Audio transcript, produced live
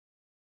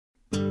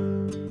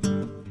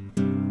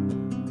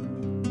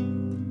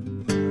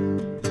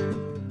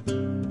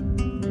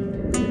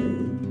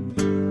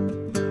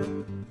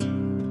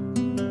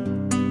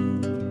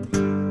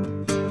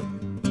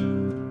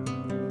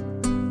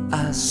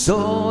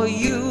saw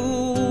you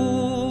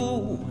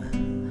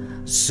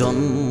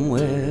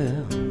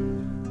somewhere,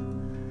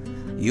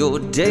 your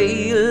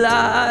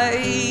daylight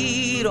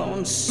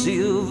on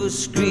silver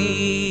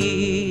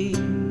screen,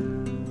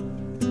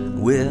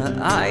 where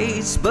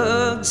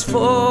icebergs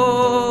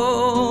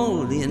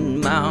fall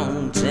in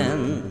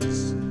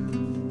mountains.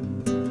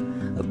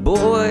 A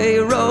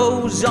boy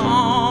rows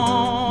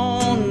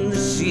on the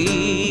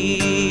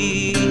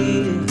sea,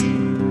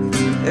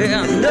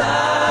 and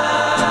I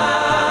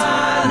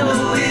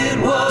know it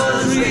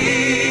was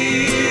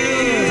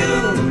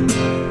real,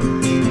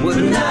 but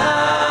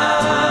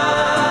now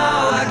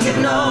I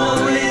can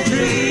only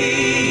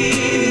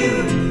dream.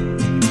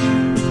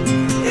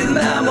 In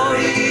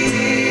memory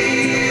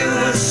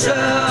will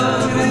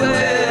serve me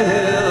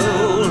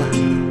well.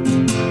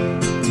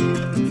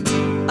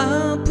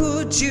 I'll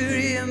put your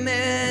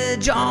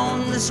image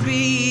on the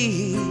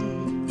screen.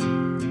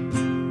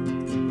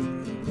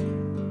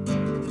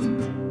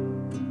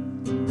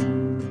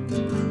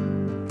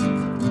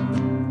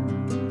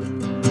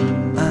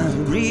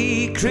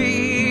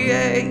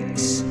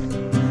 Recreate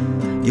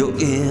your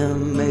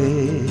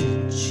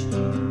image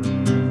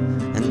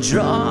and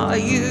draw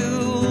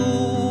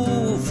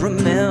you from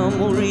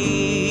memory,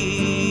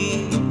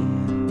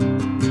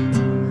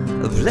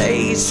 a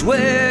place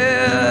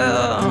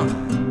where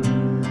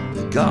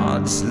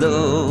God's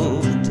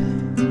loved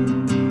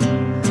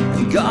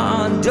and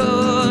God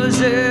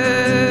does everything.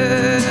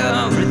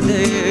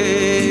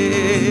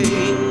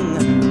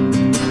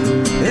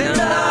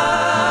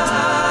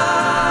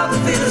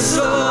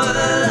 So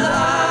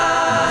alive,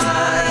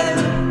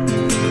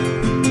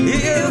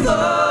 if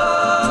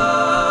only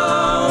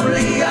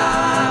I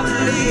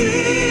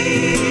believe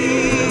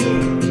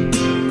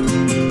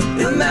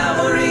the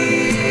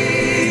memory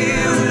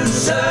will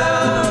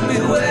serve me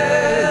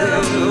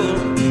well.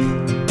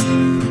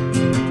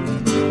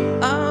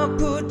 I'll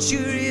put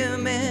your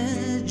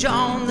image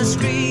on the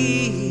screen.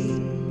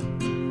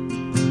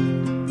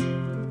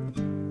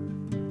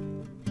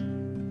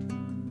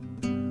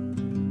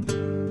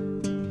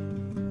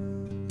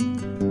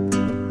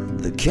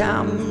 The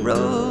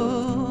camera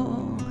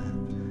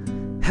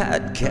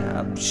had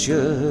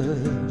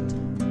captured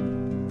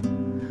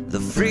the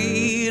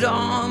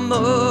freedom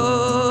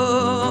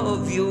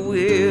of your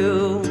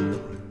will,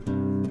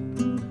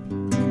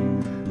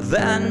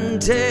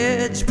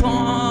 vantage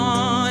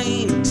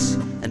point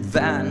had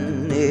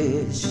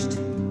vanished,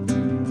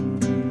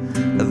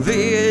 a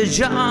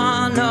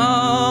vision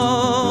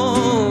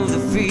of the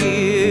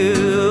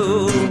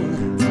field,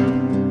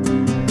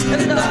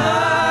 and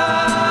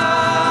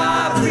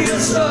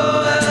so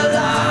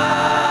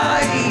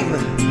alive,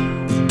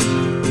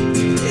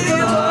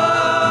 if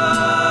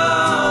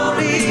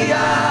only I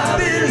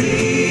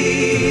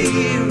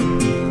believe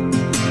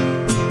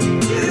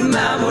the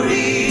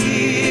memory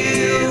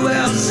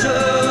will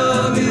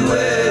serve me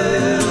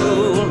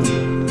well.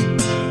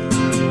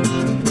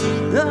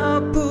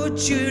 I'll put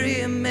your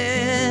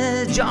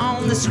image on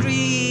the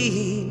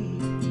screen.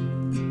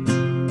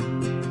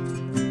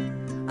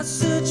 I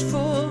search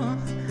for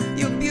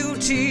your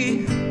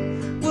beauty,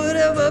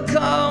 whatever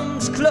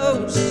comes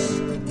close.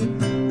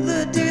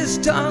 The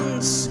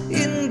distance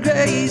in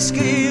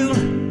grayscale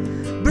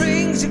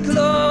brings you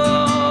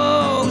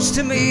close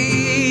to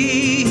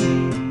me.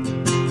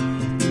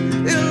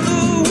 In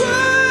the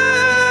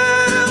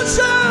world's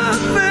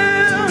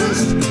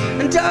surface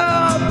and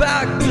down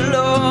back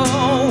below,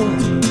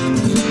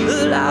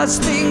 the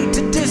last thing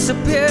to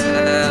disappear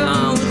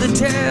with the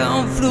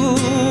tail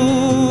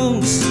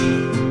flukes,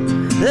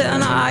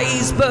 then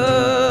icebergs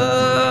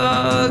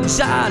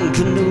and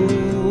canoes.